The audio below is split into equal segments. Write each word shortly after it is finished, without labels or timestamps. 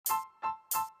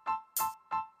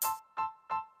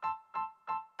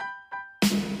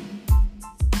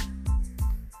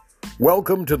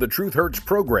Welcome to the Truth Hurts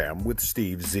program with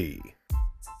Steve Z.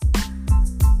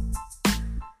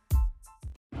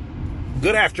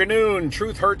 Good afternoon,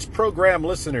 Truth Hurts program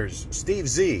listeners. Steve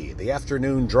Z, the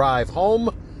afternoon drive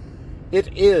home. It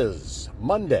is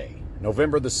Monday,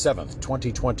 November the 7th,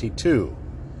 2022.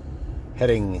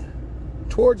 Heading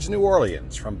towards New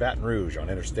Orleans from Baton Rouge on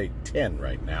Interstate 10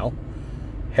 right now.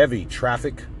 Heavy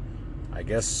traffic. I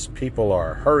guess people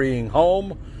are hurrying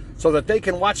home so that they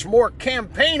can watch more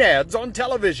campaign ads on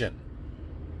television.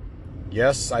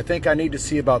 Yes, I think I need to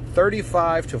see about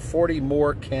 35 to 40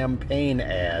 more campaign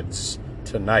ads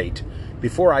tonight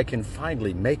before I can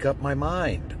finally make up my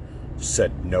mind,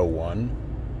 said no one,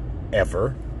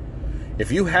 ever.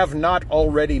 If you have not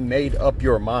already made up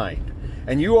your mind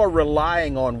and you are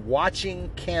relying on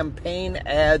watching campaign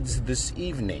ads this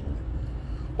evening,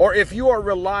 or if you are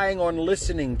relying on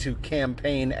listening to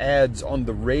campaign ads on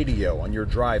the radio on your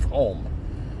drive home,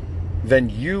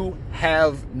 then you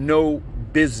have no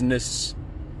business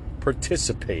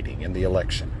participating in the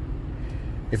election.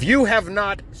 If you have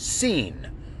not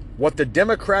seen what the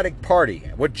Democratic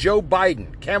Party, what Joe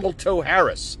Biden, Camel Toe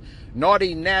Harris,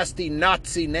 naughty, nasty,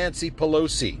 Nazi Nancy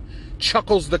Pelosi,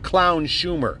 Chuckles the Clown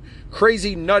Schumer,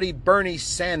 crazy, nutty Bernie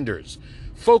Sanders,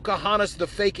 Pocahontas the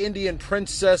fake Indian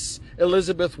princess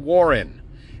Elizabeth Warren,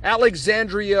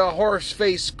 Alexandria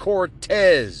Horseface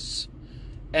Cortez,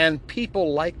 and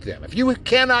people like them. If you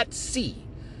cannot see,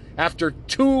 after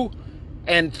 2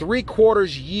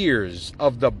 3/4 years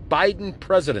of the Biden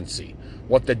presidency,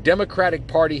 what the Democratic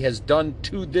Party has done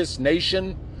to this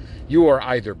nation, you are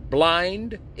either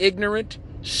blind, ignorant,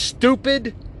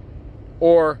 stupid,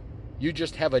 or you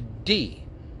just have a D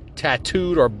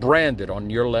tattooed or branded on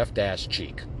your left ass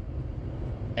cheek.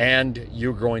 And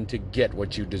you're going to get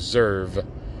what you deserve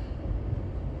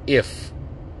if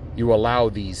you allow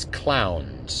these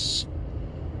clowns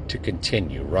to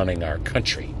continue running our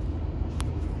country.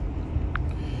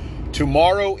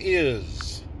 Tomorrow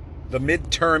is the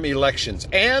midterm elections,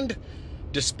 and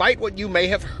despite what you may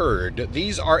have heard,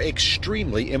 these are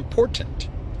extremely important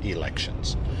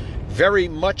elections. Very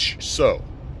much so.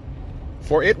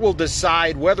 For it will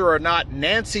decide whether or not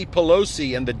Nancy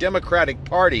Pelosi and the Democratic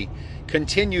Party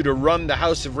continue to run the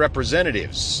House of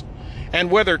Representatives,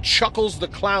 and whether Chuckles the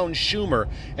Clown Schumer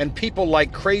and people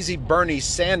like crazy Bernie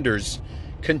Sanders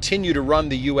continue to run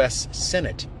the U.S.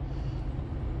 Senate.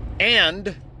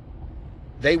 And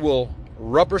they will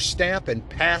rubber stamp and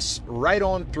pass right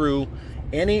on through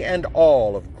any and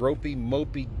all of gropey,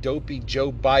 mopey, dopey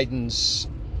Joe Biden's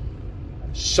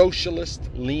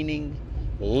socialist-leaning,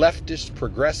 leftist,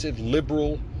 progressive,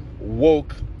 liberal,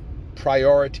 woke,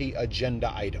 priority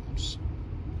agenda items.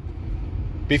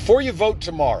 Before you vote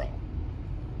tomorrow,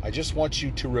 I just want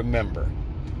you to remember,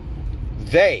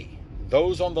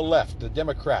 those on the left, the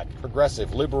Democrat,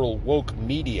 progressive, liberal, woke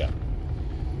media,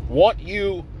 want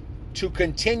you to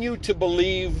continue to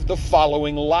believe the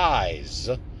following lies,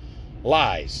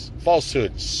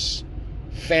 falsehoods,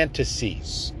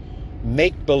 fantasies,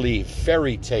 make-believe,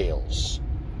 fairy tales,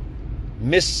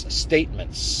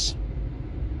 misstatements,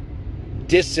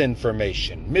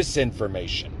 disinformation,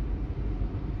 misinformation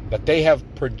that they have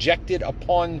projected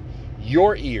upon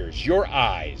your ears, your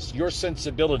eyes, your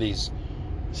sensibilities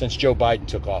since Joe Biden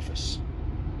took office.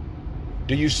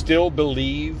 Do you still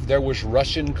believe there was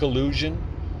Russian collusion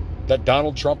that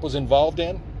Donald Trump was involved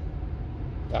in?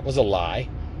 That was a lie.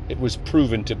 It was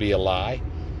proven to be a lie.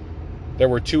 There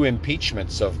were 2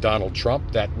 impeachments of Donald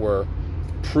Trump that were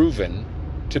proven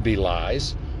to be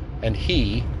lies, and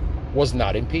he was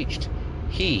not impeached.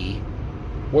 He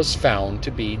was found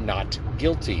to be not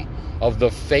guilty of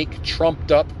the fake,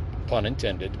 trumped up, pun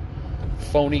intended,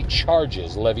 phony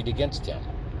charges levied against him.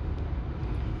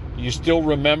 Do you still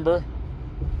remember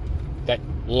that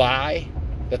lie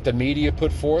that the media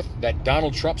put forth, that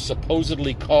Donald Trump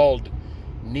supposedly called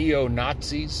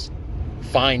neo-Nazis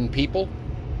fine people?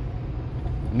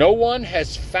 No one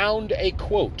has found a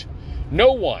quote.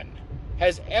 No one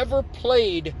has ever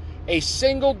played a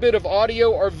single bit of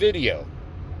audio or video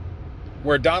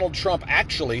where Donald Trump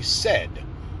actually said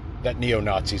that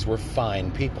neo-Nazis were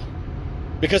fine people,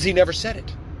 because he never said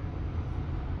it.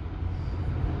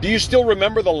 Do you still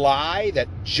remember the lie that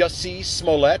Jussie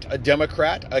Smollett, a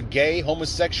Democrat, a gay,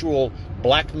 homosexual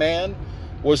black man,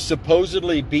 was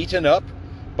supposedly beaten up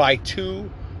by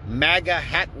 2 MAGA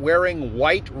hat-wearing,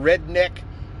 white redneck,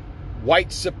 white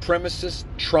supremacist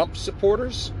Trump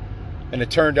supporters? And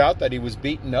it turned out that he was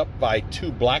beaten up by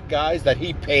 2 black guys that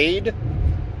he paid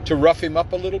to rough him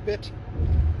up a little bit?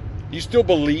 You still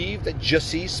believe that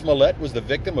Jussie Smollett was the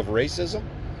victim of racism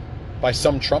by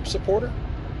some Trump supporter?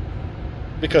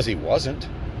 Because he wasn't.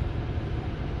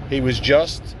 He was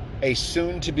just a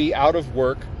soon-to-be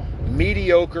out-of-work,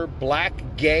 mediocre black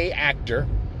gay actor,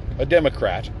 a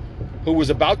Democrat, who was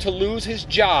about to lose his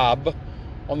job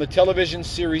on the television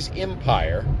series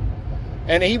Empire,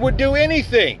 and he would do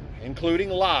anything, including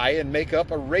lie and make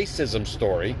up a racism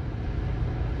story,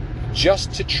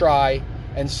 just to try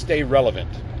and stay relevant.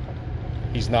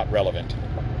 He's not relevant.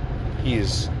 He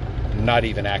is not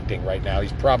even acting right now.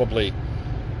 He's probably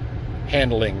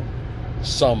handling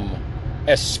some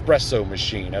espresso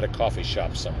machine at a coffee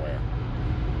shop somewhere.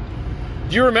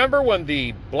 Do you remember when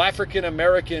the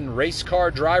African-American race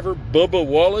car driver, Bubba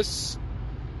Wallace,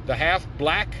 the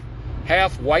half-black,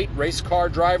 half-white race car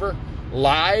driver,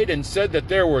 lied and said that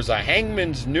there was a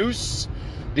hangman's noose,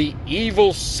 the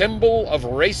evil symbol of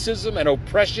racism and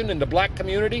oppression in the black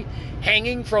community,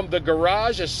 hanging from the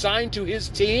garage assigned to his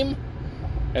team?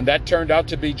 And that turned out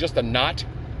to be just a knot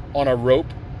on a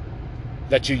rope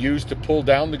that you used to pull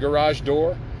down the garage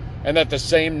door, and that the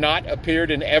same knot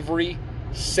appeared in every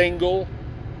single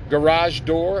garage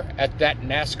door at that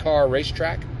NASCAR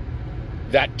racetrack?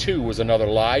 That too was another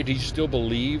lie. Do you still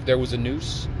believe there was a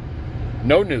noose?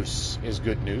 No noose is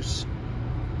good news.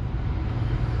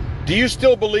 Do you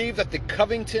still believe that the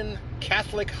Covington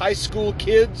Catholic high school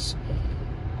kids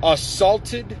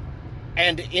assaulted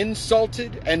and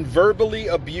insulted and verbally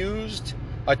abused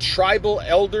a tribal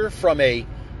elder from a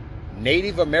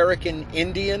Native American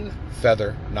Indian,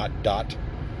 feather, not dot,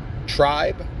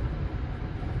 tribe?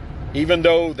 Even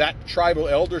though that tribal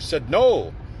elder said,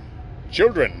 no,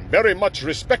 children very much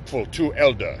respectful to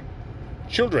elder.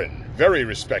 Children very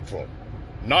respectful.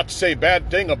 Not say bad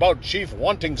thing about chief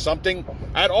wanting something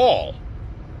at all.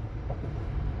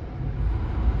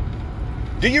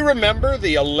 Do you remember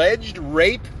the alleged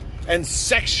rape and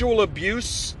sexual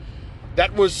abuse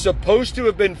that was supposed to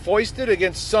have been foisted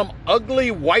against some ugly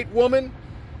white woman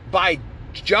by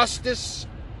Justice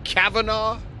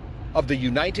Kavanaugh of the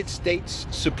United States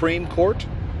Supreme Court?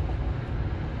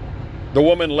 The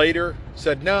woman later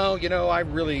said, no, I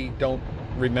really don't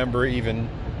remember even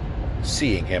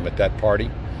seeing him at that party.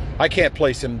 I can't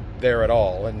place him there at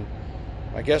all, and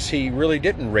I guess he really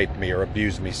didn't rape me or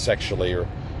abuse me sexually or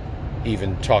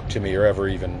even talk to me or ever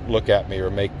even look at me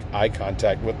or make eye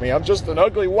contact with me. I'm just an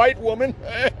ugly white woman.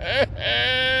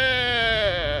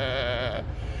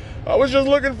 I was just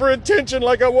looking for attention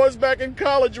like I was back in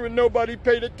college when nobody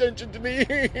paid attention to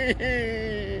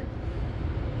me.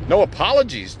 No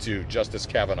apologies to Justice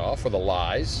Kavanaugh for the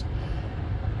lies.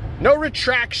 No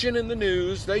retraction in the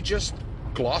news. They just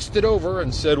glossed it over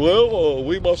and said, well,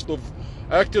 we must have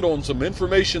acted on some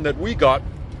information that we got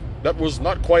that was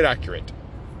not quite accurate.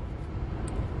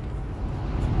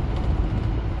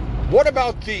 What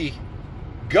about the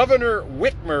Governor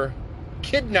Whitmer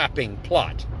kidnapping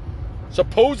plot?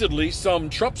 Supposedly, some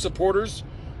Trump supporters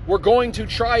were going to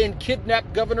try and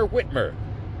kidnap Governor Whitmer.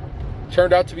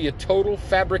 Turned out to be a total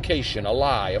fabrication, a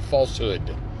lie, a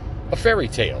falsehood, a fairy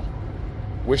tale.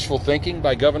 Wishful thinking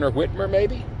by Governor Whitmer,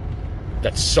 maybe?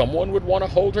 That someone would want to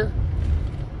hold her?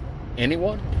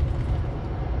 Anyone?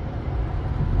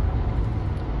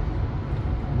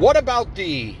 What about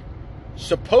the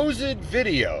supposed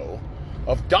video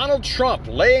of Donald Trump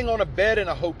laying on a bed in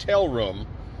a hotel room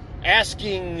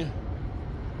asking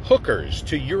hookers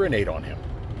to urinate on him?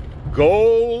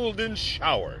 Golden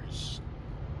showers.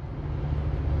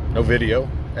 No video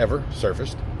ever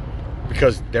surfaced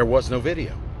because there was no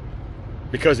video.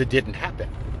 Because it didn't happen.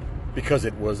 Because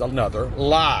it was another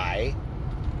lie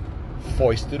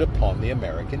foisted upon the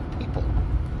American people.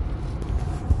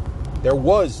 There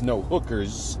was no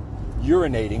hookers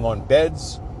urinating on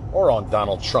beds or on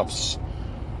Donald Trump's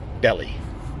belly.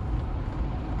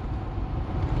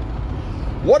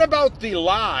 What about the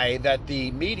lie that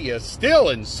the media still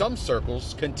in some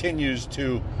circles continues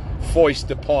to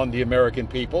foist upon the American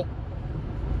people?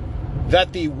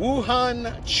 That the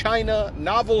Wuhan, China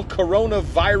novel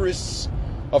coronavirus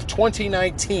of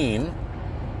 2019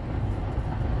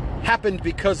 happened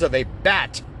because of a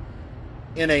bat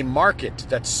in a market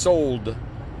that sold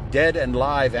dead and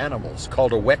live animals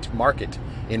called a wet market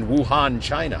in Wuhan,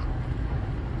 China.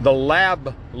 The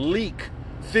lab leak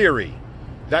theory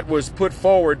that was put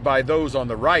forward by those on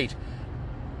the right,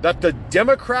 that the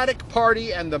Democratic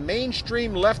Party and the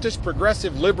mainstream leftist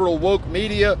progressive liberal woke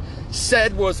media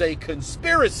said was a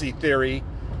conspiracy theory,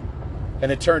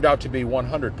 and it turned out to be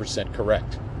 100%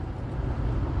 correct.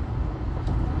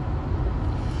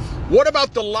 What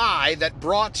about the lie that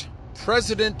brought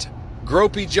President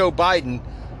Gropey Joe Biden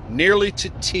nearly to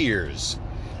tears?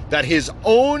 That his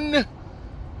own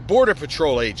Border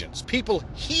Patrol agents, people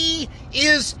he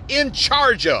is in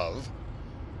charge of,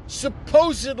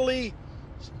 supposedly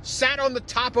sat on the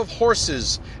top of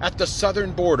horses at the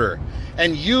southern border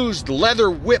and used leather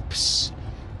whips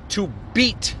to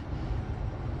beat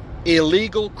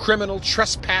illegal, criminal,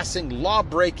 trespassing,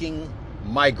 law-breaking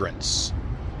migrants,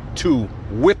 to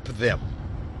whip them.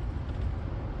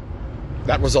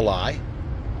 That was a lie.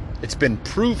 It's been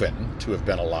proven to have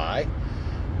been a lie.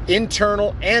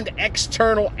 Internal and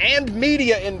external and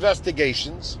media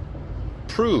investigations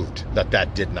proved that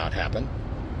that did not happen.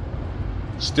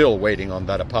 Still waiting on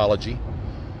that apology.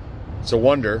 It's a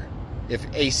wonder if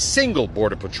a single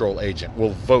Border Patrol agent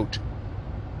will vote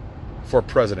for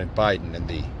President Biden in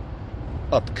the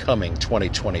upcoming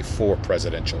 2024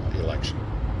 presidential election.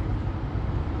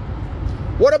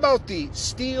 What about the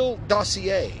Steele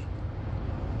dossier?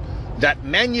 That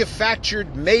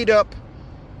manufactured, made-up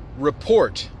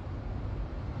report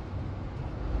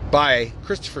by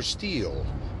Christopher Steele,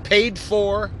 paid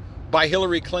for by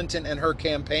Hillary Clinton and her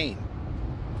campaign.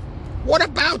 What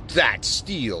about that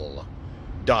Steele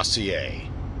dossier?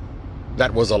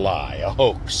 That was a lie, a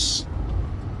hoax.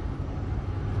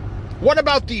 What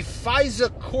about the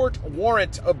FISA court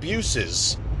warrant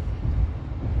abuses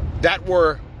that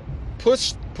were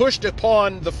pushed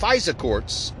upon the FISA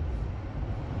courts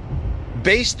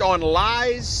based on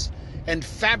lies and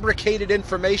fabricated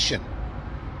information?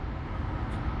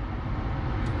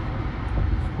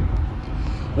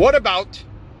 What about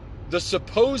the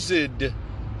supposed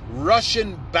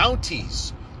Russian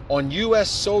bounties on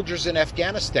U.S. soldiers in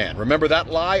Afghanistan? Remember that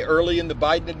lie early in the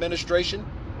Biden administration?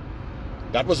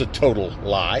 That was a total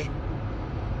lie.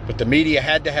 But the media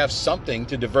had to have something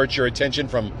to divert your attention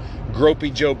from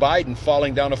gropey Joe Biden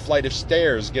falling down a flight of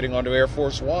stairs getting onto Air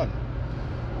Force One,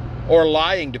 or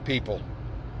lying to people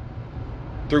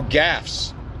through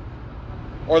gaffes,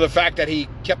 or the fact that he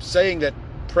kept saying that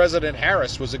President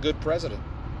Harris was a good president.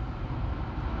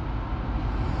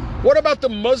 What about the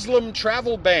Muslim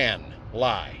travel ban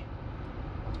lie?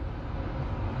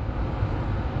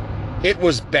 It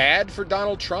was bad for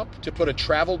Donald Trump to put a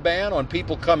travel ban on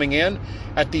people coming in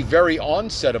at the very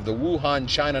onset of the Wuhan,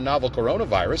 China novel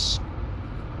coronavirus.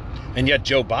 And yet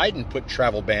Joe Biden put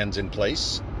travel bans in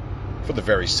place for the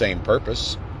very same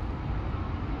purpose.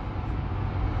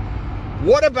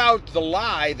 What about the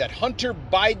lie that Hunter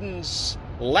Biden's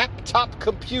laptop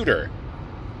computer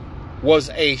was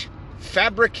a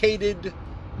fabricated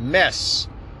mess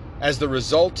as the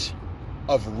result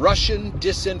of Russian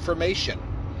disinformation?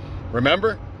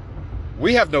 Remember,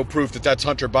 we have no proof that that's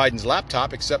Hunter Biden's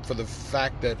laptop, except for the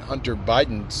fact that Hunter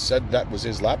Biden said that was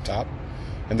his laptop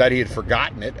and that he had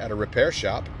forgotten it at a repair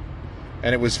shop.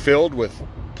 And it was filled with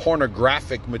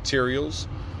pornographic materials,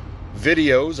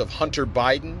 videos of Hunter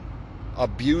Biden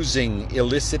abusing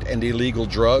illicit and illegal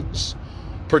drugs,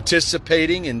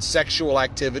 participating in sexual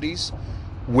activities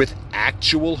with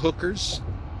actual hookers.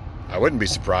 I wouldn't be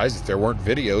surprised if there weren't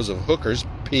videos of hookers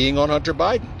peeing on Hunter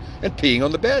Biden and peeing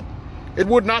on the bed. It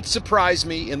would not surprise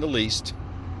me in the least.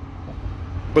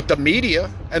 But the media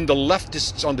and the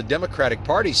leftists on the Democratic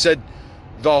Party said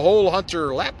the whole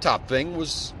Hunter laptop thing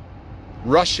was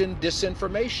Russian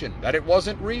disinformation, that it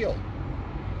wasn't real.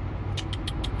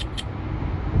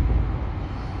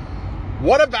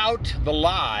 What about the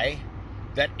lie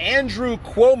that Andrew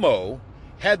Cuomo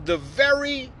had the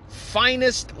very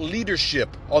finest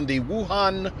leadership on the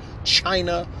Wuhan,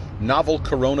 China novel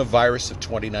coronavirus of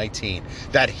 2019,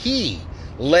 that he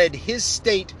led his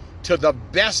state to the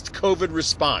best COVID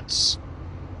response,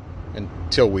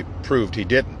 until we proved he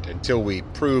didn't, until we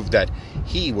proved that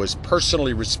he was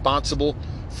personally responsible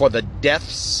for the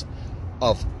deaths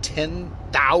of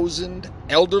 10,000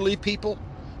 elderly people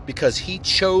because he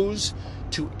chose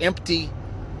to empty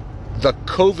the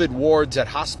COVID wards at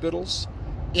hospitals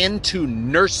into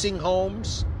nursing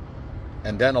homes,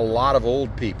 and then a lot of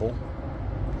old people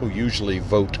who usually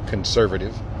vote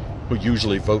conservative, who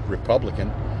usually vote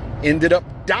Republican, ended up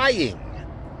dying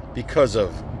because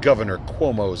of Governor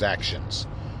Cuomo's actions.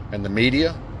 And the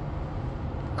media,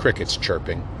 crickets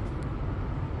chirping.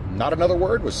 Not another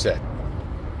word was said.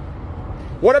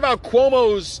 What about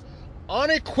Cuomo's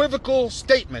unequivocal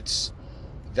statements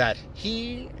that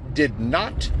he did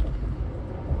not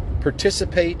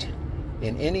participate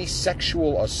in any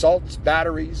sexual assaults,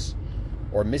 batteries,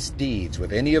 or misdeeds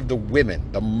with any of the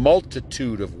women, the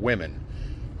multitude of women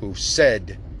who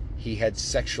said he had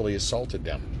sexually assaulted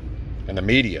them? And the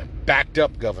media backed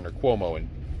up Governor Cuomo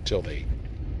until they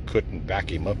couldn't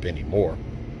back him up anymore,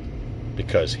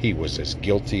 because he was as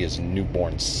guilty as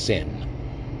newborn sin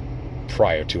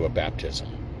prior to a baptism.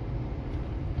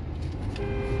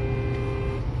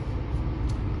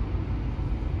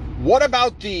 What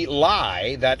about the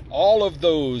lie that all of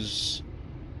those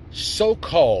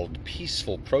so-called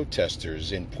peaceful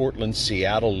protesters in Portland,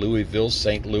 Seattle, Louisville,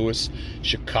 St. Louis,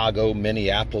 Chicago,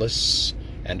 Minneapolis,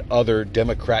 and other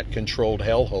Democrat-controlled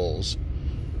hellholes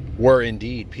were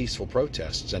indeed peaceful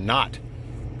protests and not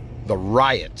the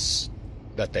riots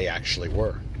that they actually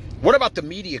were. What about the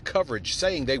media coverage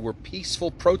saying they were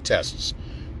peaceful protests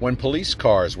when police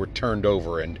cars were turned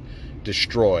over and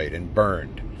destroyed and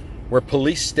burned, where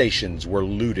police stations were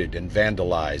looted and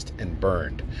vandalized and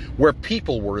burned, where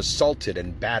people were assaulted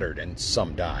and battered and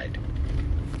some died?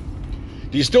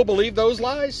 Do you still believe those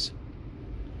lies?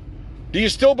 Do you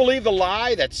still believe the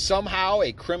lie that somehow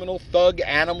a criminal thug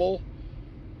animal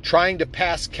trying to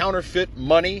pass counterfeit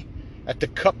money at the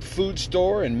Cup food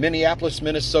store in Minneapolis,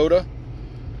 Minnesota,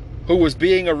 who was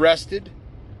being arrested,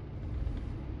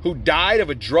 who died of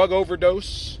a drug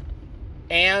overdose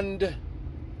and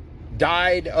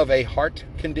died of a heart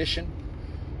condition?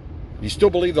 You still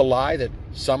believe the lie that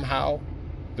somehow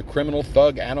the criminal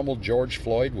thug animal George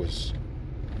Floyd was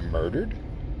murdered?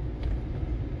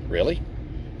 Really?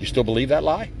 You still believe that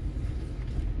lie?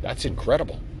 That's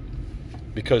incredible.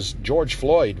 Because George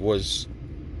Floyd was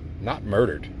not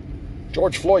murdered.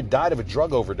 George Floyd died of a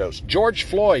drug overdose. George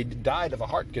Floyd died of a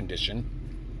heart condition.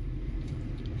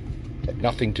 It had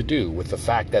nothing to do with the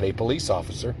fact that a police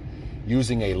officer,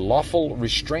 using a lawful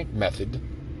restraint method,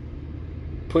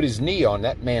 put his knee on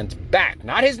that man's back,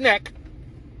 not his neck,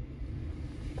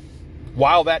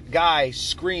 while that guy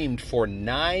screamed for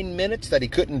 9 minutes that he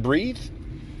couldn't breathe,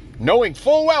 knowing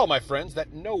full well, my friends,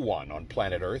 that no one on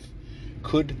planet Earth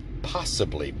could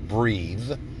possibly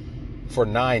breathe for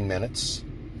 9 minutes.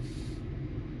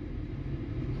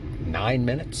 9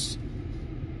 minutes?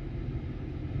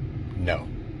 No,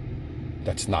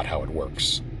 that's not how it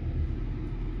works.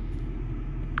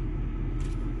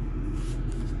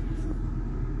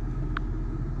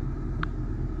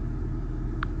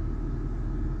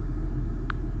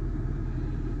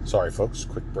 Sorry, folks,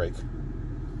 quick break.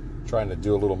 Trying to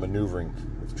do a little maneuvering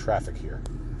with traffic here.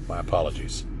 My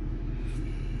apologies.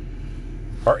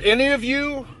 Are any of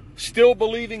you still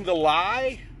believing the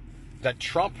lie that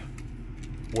Trump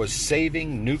was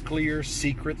saving nuclear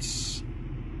secrets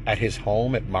at his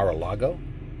home at Mar-a-Lago?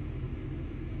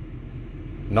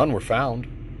 None were found.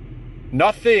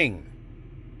 Nothing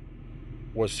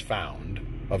was found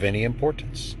of any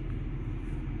importance.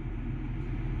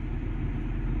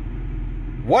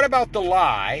 What about the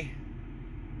lie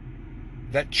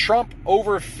that Trump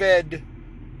overfed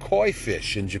koi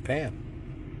fish in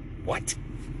Japan? What?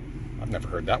 I've never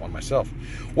heard that one myself.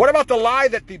 What about the lie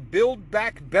that the Build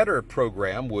Back Better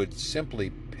program would simply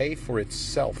pay for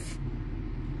itself?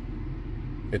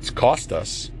 It's cost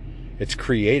us. It's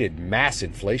created mass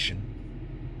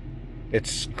inflation.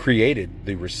 It's created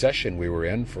the recession we were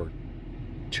in for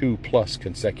 2+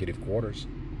 consecutive quarters.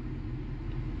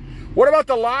 What about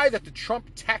the lie that the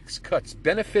Trump tax cuts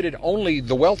benefited only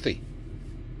the wealthy?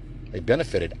 They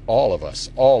benefited all of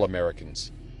us, all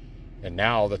Americans. And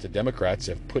now that the Democrats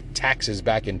have put taxes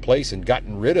back in place and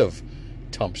gotten rid of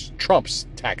Trump's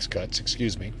tax cuts,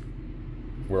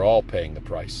 we're all paying the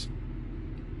price.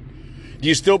 Do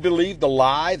you still believe the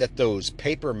lie that those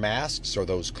paper masks or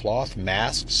those cloth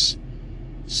masks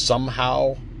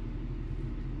somehow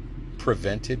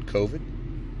prevented COVID?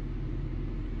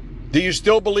 Do you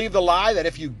still believe the lie that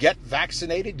if you get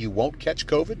vaccinated, you won't catch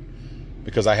COVID?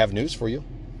 Because I have news for you.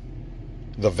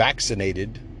 The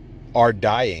vaccinated are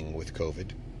dying with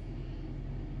COVID.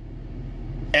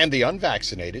 And the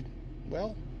unvaccinated,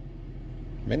 well,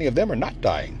 many of them are not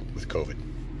dying with COVID.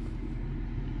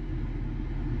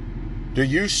 Do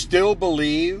you still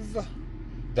believe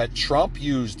that Trump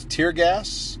used tear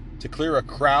gas to clear a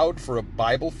crowd for a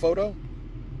Bible photo?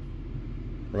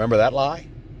 Remember that lie?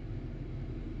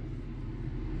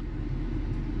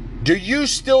 Do you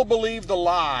still believe the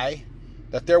lie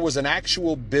that there was an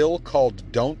actual bill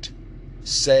called Don't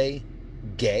Say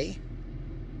Gay?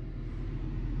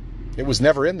 It was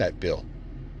never in that bill.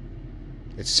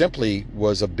 It simply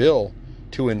was a bill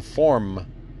to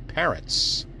inform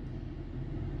parents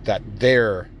that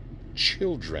their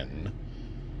children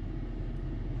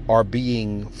are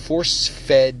being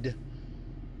force-fed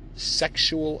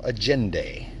sexual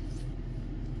agendae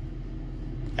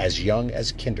as young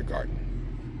as kindergarten.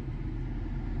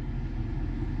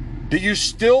 Do you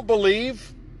still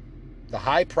believe the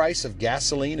high price of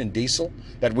gasoline and diesel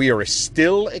that we are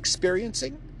still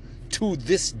experiencing to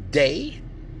this day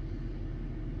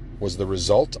was the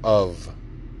result of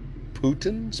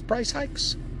Putin's price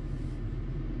hikes?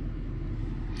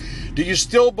 Do you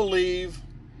still believe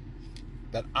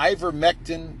that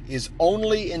ivermectin is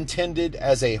only intended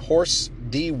as a horse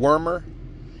dewormer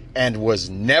and was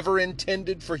never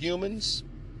intended for humans?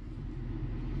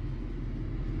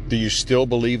 Do you still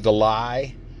believe the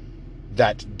lie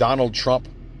that Donald Trump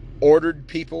ordered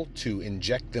people to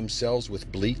inject themselves with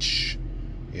bleach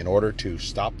in order to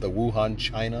stop the Wuhan,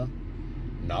 China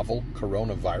novel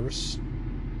coronavirus?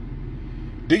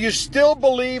 Do you still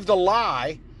believe the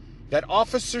lie that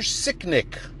Officer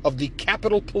Sicknick of the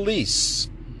Capitol Police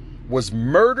was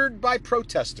murdered by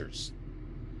protesters?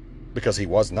 Because he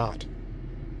was not.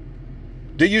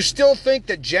 Do you still think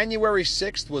that January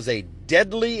 6th was a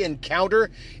deadly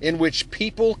encounter in which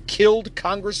people killed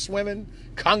congresswomen,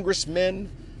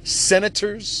 congressmen,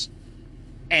 senators,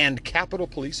 and Capitol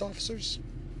Police officers?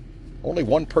 Only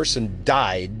one person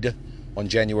died on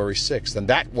January 6th, and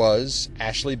that was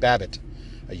Ashley Babbitt,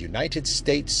 a United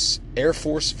States Air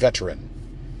Force veteran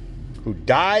who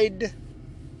died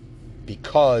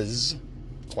because,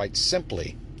 quite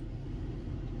simply,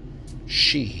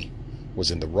 she was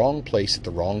in the wrong place at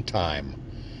the wrong time,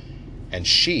 and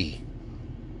she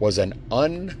was an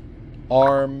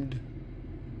unarmed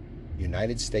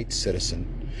United States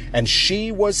citizen, and she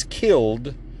was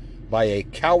killed by a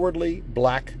cowardly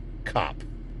black cop.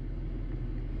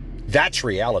 That's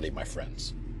reality, my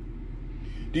friends.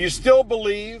 Do you still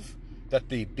believe that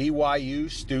the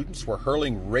BYU students were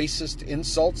hurling racist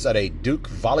insults at a Duke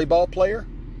volleyball player?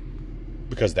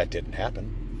 Because that didn't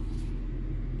happen.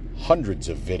 Hundreds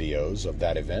of videos of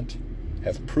that event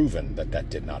have proven that that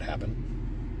did not happen.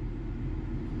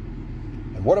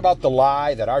 And what about the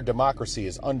lie that our democracy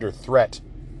is under threat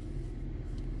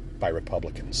by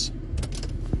Republicans?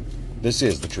 This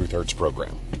is the Truth Hurts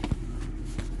program.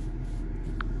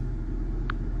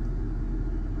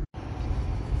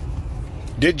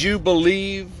 Did you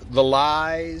believe the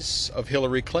lies of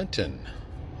Hillary Clinton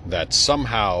that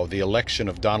somehow the election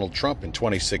of Donald Trump in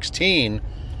 2016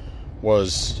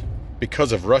 was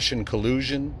because of Russian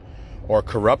collusion or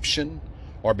corruption,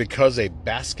 or because a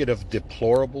basket of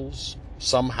deplorables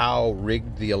somehow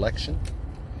rigged the election?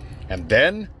 And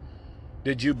then,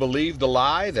 did you believe the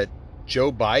lie that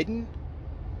Joe Biden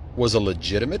was a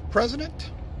legitimate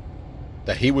president?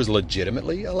 That he was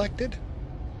legitimately elected?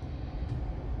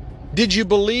 Did you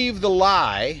believe the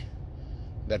lie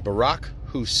that Barack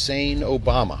Hussein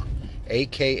Obama,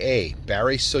 a.k.a.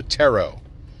 Barry Soetoro,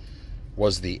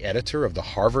 was the editor of the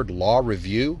Harvard Law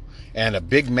Review and a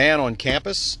big man on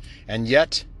campus, and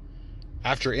yet,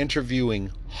 after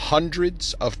interviewing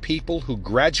hundreds of people who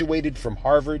graduated from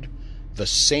Harvard the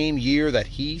same year that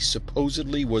he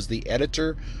supposedly was the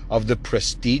editor of the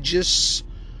prestigious,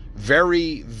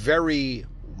 very, very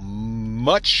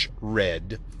much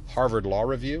read Harvard Law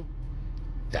Review,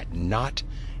 that not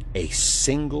a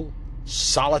single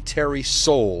solitary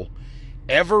soul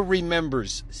ever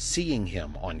remembers seeing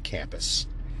him on campus,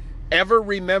 ever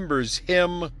remembers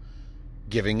him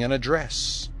giving an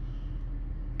address,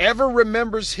 ever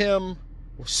remembers him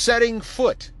setting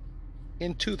foot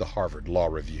into the Harvard Law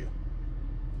Review?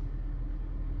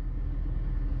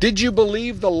 Did you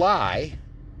believe the lie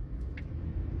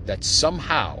that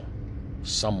somehow,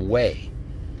 some way,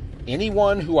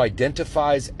 anyone who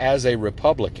identifies as a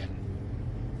Republican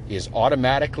is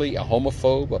automatically a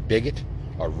homophobe, a bigot,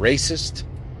 a racist,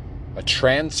 a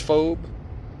transphobe,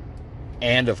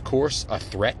 and of course a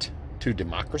threat to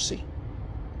democracy?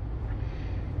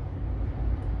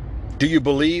 Do you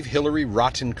believe Hillary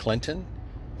Rotten Clinton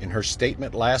in her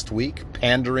statement last week,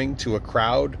 pandering to a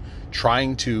crowd,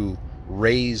 trying to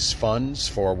raise funds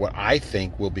for what I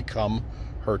think will become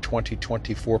her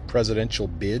 2024 presidential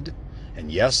bid?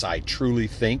 And yes, I truly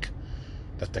think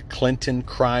that the Clinton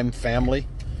crime family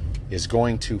is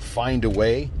going to find a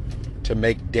way to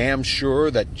make damn sure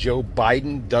that Joe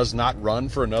Biden does not run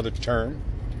for another term.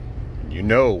 And you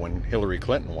know, when Hillary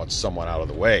Clinton wants someone out of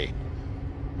the way,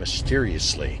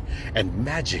 mysteriously and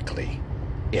magically,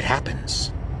 it happens.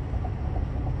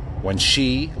 When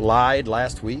she lied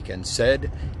last week and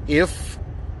said, if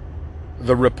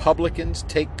the Republicans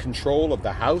take control of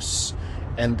the House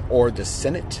and or the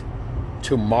Senate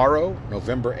tomorrow,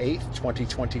 November 8th,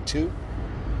 2022,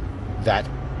 that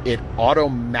it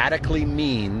automatically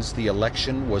means the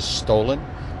election was stolen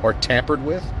or tampered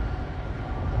with?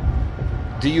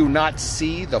 Do you not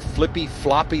see the flippy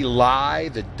floppy lie,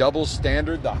 the double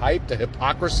standard, the hype, the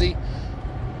hypocrisy?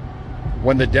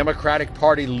 When the Democratic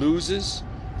Party loses,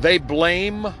 they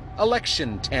blame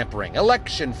election tampering,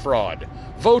 election fraud,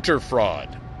 voter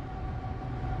fraud.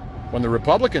 When the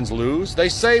Republicans lose, they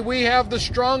say we have the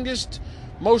strongest,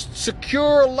 most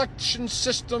secure election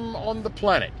system on the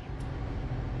planet.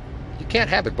 You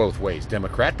can't have it both ways,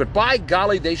 Democrat, but by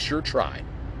golly, they sure tried.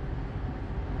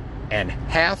 And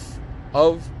half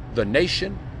of the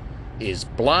nation is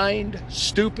blind,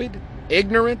 stupid,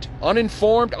 ignorant,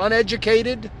 uninformed,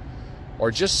 uneducated, or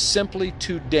just simply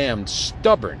too damned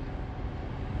stubborn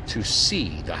to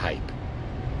see the hype,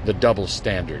 the double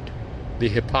standard, the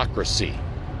hypocrisy.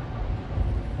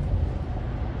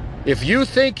 If you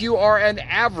think you are an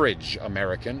average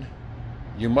American,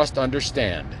 you must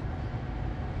understand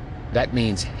that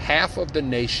means half of the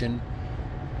nation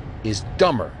is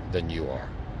dumber than you are.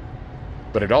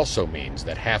 But it also means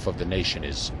that half of the nation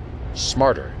is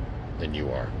smarter than you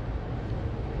are.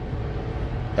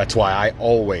 That's why I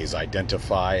always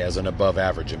identify as an above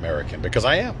average American, because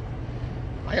I am.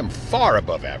 I am far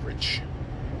above average.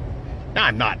 Now,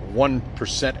 I'm not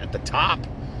 1% at the top.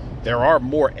 There are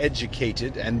more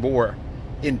educated and more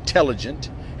intelligent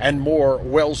and more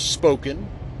well-spoken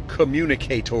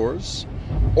communicators,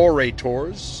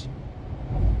 orators,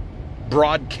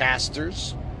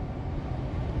 broadcasters.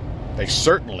 They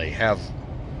certainly have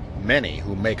many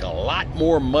who make a lot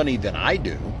more money than I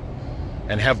do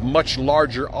and have much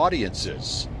larger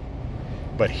audiences.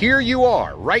 But here you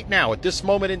are, right now, at this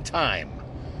moment in time,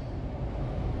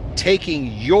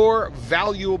 taking your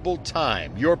valuable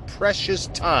time, your precious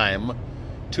time,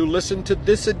 to listen to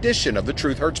this edition of the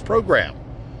Truth Hurts program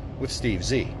with Steve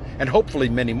Z, and hopefully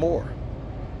many more.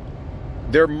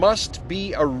 There must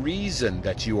be a reason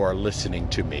that you are listening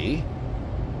to me,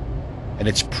 and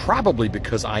it's probably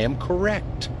because I am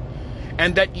correct,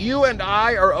 and that you and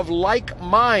I are of like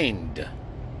mind.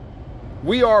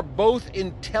 We are both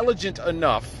intelligent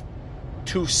enough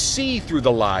to see through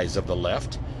the lies of the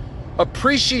left,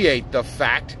 appreciate the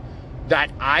fact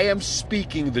that I am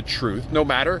speaking the truth, no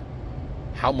matter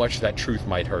how much that truth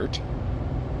might hurt.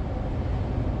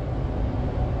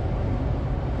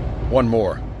 One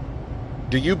more.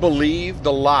 Do you believe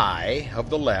the lie of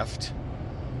the left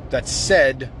that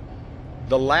said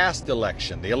the last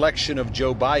election, the election of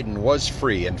Joe Biden, was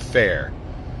free and fair,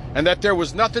 and that there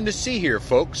was nothing to see here,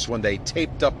 folks, when they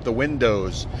taped up the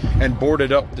windows and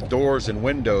boarded up the doors and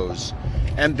windows,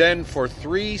 and then for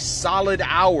 3 solid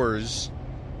hours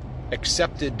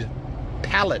accepted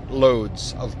pallet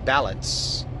loads of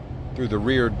ballots through the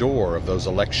rear door of those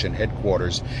election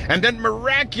headquarters, and then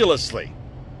miraculously,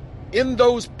 in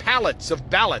those pallets of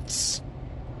ballots,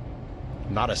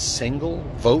 not a single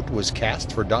vote was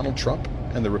cast for Donald Trump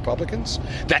and the Republicans?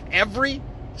 That every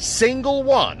single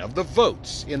one of the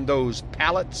votes in those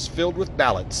pallets filled with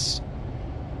ballots,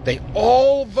 they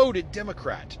all voted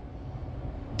Democrat.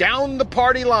 Down the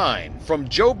party line, from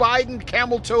Joe Biden,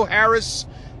 Camel Toe Harris,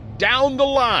 down the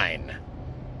line,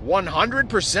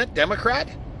 100% Democrat?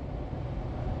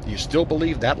 Do you still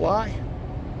believe that lie?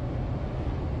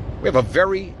 We have a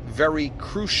very, very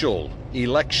crucial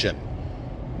election,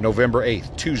 November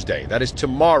 8th, Tuesday. That is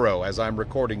tomorrow, as I'm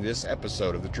recording this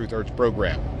episode of the Truth Hurts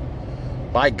program.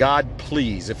 By God,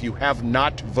 please, if you have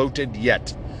not voted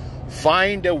yet,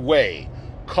 find a way.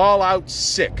 Call out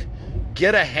sick.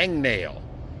 Get a hangnail.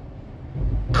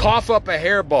 Cough up a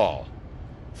hairball.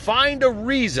 Find a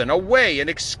reason, a way, an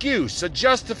excuse, a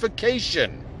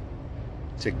justification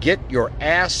to get your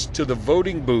ass to the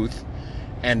voting booth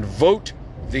and vote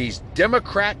these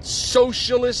Democrat,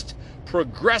 socialist,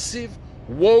 progressive,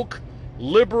 woke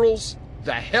liberals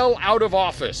the hell out of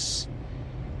office.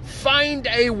 Find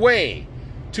a way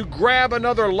to grab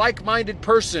another like-minded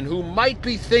person who might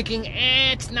be thinking,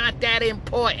 it's not that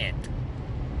important.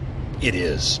 It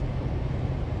is.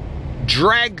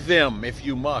 Drag them, if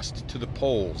you must, to the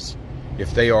polls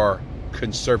if they are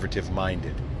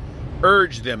conservative-minded.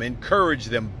 Urge them, encourage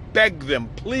them, beg them,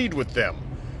 plead with them.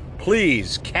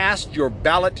 Please cast your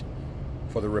ballot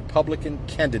for the Republican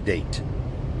candidate.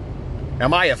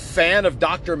 Am I a fan of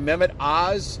Dr. Mehmet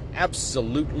Oz?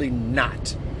 Absolutely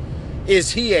not.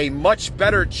 Is he a much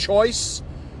better choice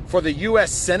for the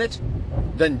U.S. Senate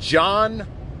than John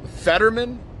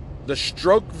Fetterman, the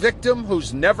stroke victim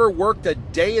who's never worked a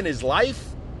day in his life?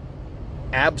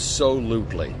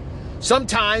 Absolutely.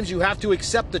 Sometimes you have to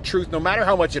accept the truth no matter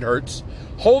how much it hurts,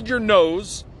 hold your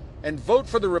nose, and vote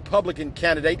for the Republican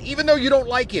candidate even though you don't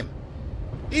like him,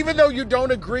 even though you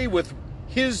don't agree with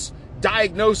his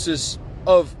diagnosis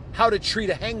of how to treat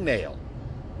a hangnail.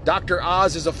 Dr.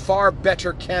 Oz is a far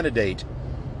better candidate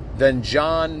than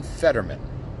John Fetterman.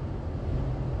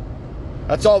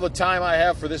 That's all the time I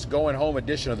have for this going home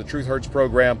edition of the Truth Hurts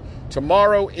program.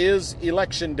 Tomorrow is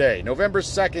Election Day, November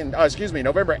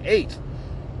 8th,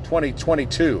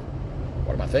 2022.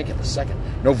 What am I thinking? The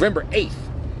 2nd? November 8th.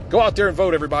 Go out there and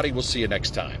vote, everybody. We'll see you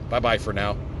next time. Bye-bye for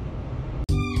now.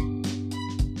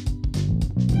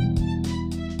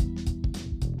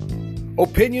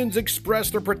 Opinions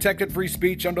expressed are protected free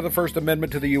speech under the First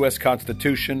Amendment to the U.S.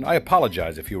 Constitution. I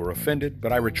apologize if you were offended,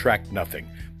 but I retract nothing.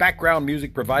 Background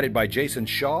music provided by Jason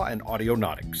Shaw and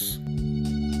Audionautics.